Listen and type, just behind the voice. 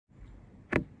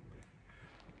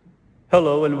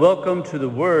Hello and welcome to the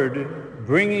Word,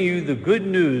 bringing you the good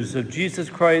news of Jesus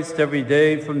Christ every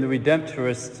day from the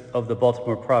Redemptorists of the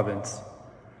Baltimore province.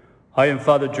 I am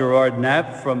Father Gerard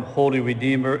Knapp from Holy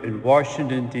Redeemer in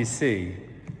Washington, D.C.,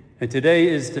 and today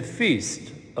is the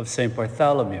feast of St.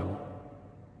 Bartholomew.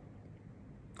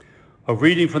 A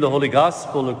reading from the Holy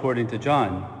Gospel according to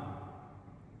John.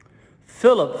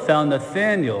 Philip found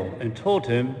Nathanael and told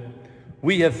him,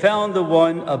 "We have found the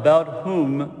one about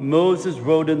whom Moses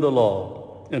wrote in the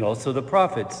law, and also the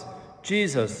prophets,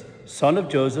 Jesus, son of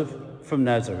Joseph from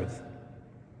Nazareth."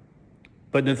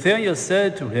 But Nathanael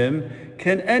said to him,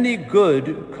 "Can any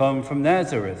good come from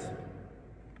Nazareth?"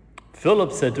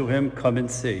 Philip said to him, "Come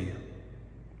and see."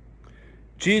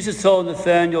 Jesus saw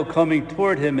Nathanael coming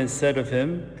toward him and said of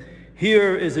him,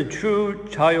 "Here is a true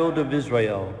child of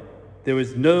Israel. There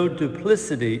is no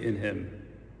duplicity in him."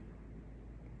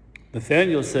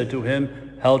 Nathanael said to him,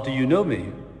 "How do you know me?"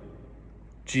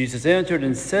 Jesus answered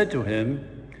and said to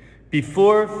him,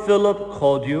 "Before Philip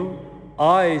called you,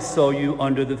 I saw you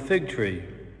under the fig tree."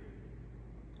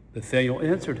 Nathanael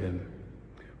answered him,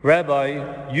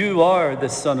 "Rabbi, you are the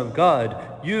Son of God.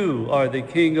 You are the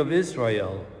King of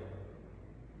Israel."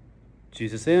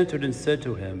 Jesus answered and said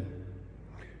to him,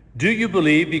 "Do you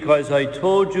believe because I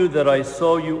told you that I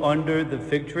saw you under the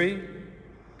fig tree?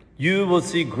 You will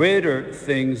see greater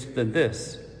things than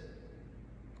this."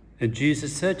 And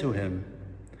Jesus said to him,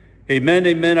 "Amen,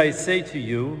 amen, I say to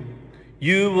you,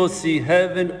 you will see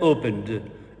heaven opened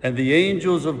and the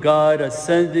angels of God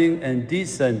ascending and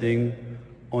descending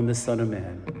on the Son of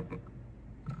Man."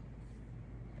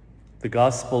 The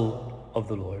Gospel of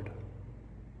the Lord.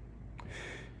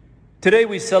 Today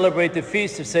we celebrate the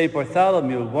feast of St.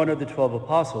 Bartholomew, one of the 12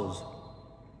 apostles.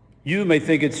 You may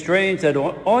think it strange that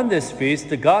on this feast,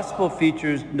 the gospel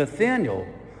features Nathanael,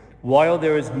 while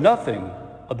there is nothing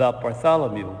about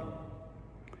Bartholomew.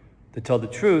 To tell the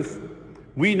truth,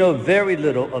 we know very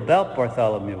little about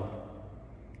Bartholomew.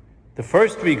 The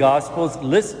first three gospels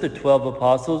list the 12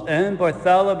 apostles, and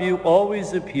Bartholomew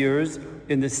always appears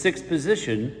in the sixth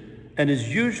position and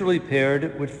is usually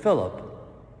paired with Philip.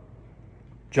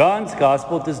 John's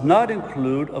gospel does not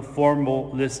include a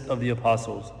formal list of the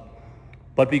apostles.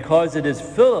 But because it is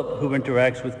Philip who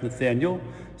interacts with Nathanael,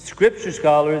 Scripture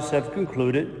scholars have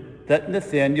concluded that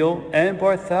Nathanael and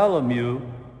Bartholomew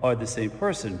are the same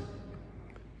person,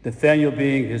 Nathanael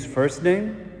being his first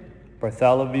name,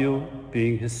 Bartholomew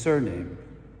being his surname.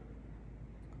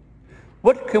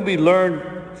 What can we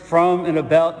learn from and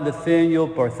about Nathanael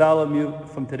Bartholomew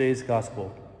from today's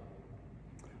gospel?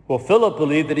 Well, Philip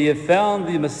believed that he had found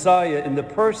the Messiah in the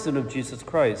person of Jesus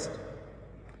Christ.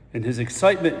 In his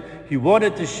excitement, he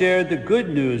wanted to share the good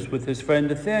news with his friend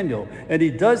Nathanael, and he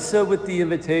does so with the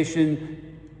invitation,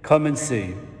 "Come and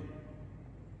see."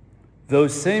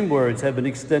 Those same words have been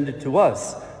extended to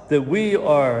us, that we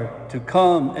are to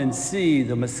come and see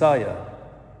the Messiah.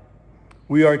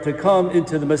 We are to come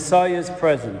into the Messiah's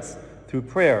presence through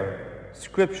prayer,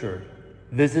 scripture,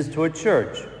 visits to a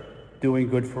church, doing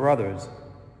good for others.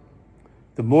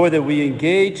 The more that we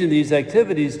engage in these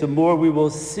activities, the more we will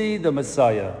see the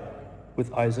Messiah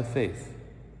with eyes of faith.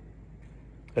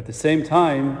 At the same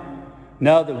time,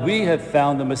 now that we have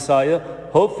found the Messiah,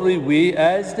 hopefully we,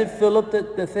 as did Philip to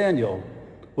Nathanael,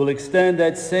 will extend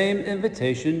that same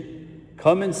invitation,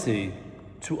 "Come and see,"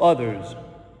 to others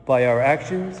by our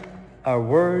actions, our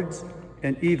words,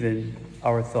 and even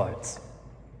our thoughts.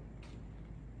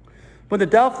 When the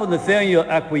doubtful Nathanael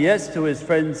acquiesced to his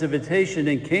friend's invitation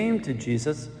and came to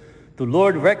Jesus, the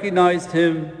Lord recognized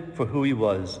him for who he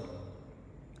was.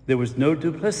 There was no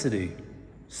duplicity.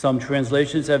 Some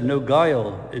translations have no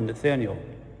guile in Nathanael.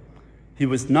 He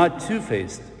was not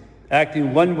two-faced,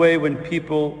 acting one way when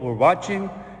people were watching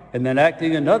and then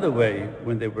acting another way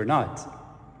when they were not.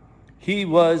 He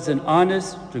was an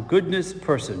honest-to-goodness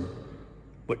person.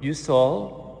 What you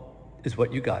saw is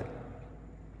what you got.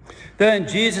 Then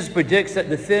Jesus predicts that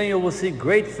Nathanael will see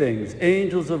great things,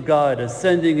 angels of God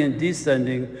ascending and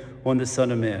descending on the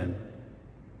Son of Man.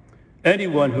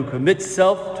 Anyone who commits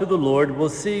self to the Lord will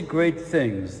see great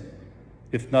things,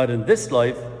 if not in this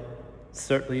life,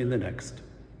 certainly in the next.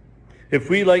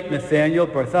 If we, like Nathanael,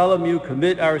 Bartholomew,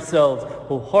 commit ourselves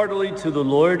wholeheartedly to the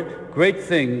Lord, great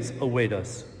things await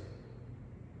us.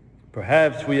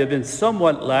 Perhaps we have been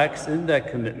somewhat lax in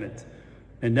that commitment,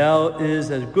 and now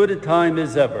is as good a time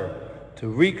as ever to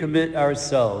recommit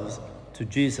ourselves to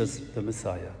Jesus the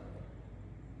Messiah.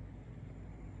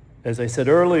 As I said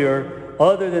earlier,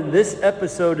 other than this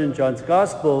episode in John's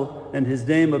Gospel and his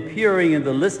name appearing in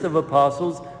the list of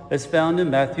apostles as found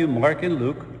in Matthew, Mark, and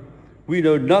Luke, we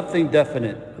know nothing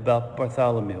definite about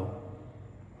Bartholomew.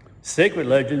 Sacred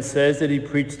legend says that he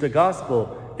preached the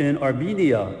gospel in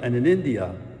Armenia and in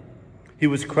India. He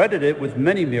was credited with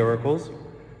many miracles,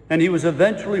 and he was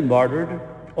eventually martyred,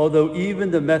 although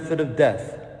even the method of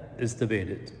death is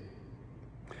debated.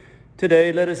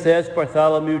 Today, let us ask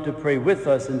Bartholomew to pray with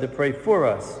us and to pray for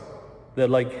us, that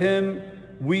like him,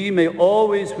 we may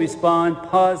always respond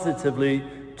positively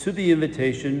to the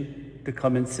invitation to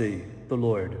come and see the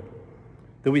Lord,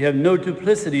 that we have no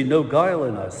duplicity, no guile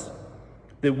in us,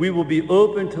 that we will be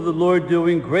open to the Lord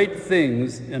doing great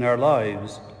things in our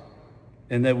lives,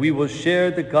 and that we will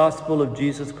share the gospel of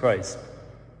Jesus Christ,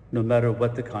 no matter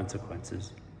what the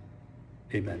consequences.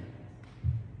 Amen.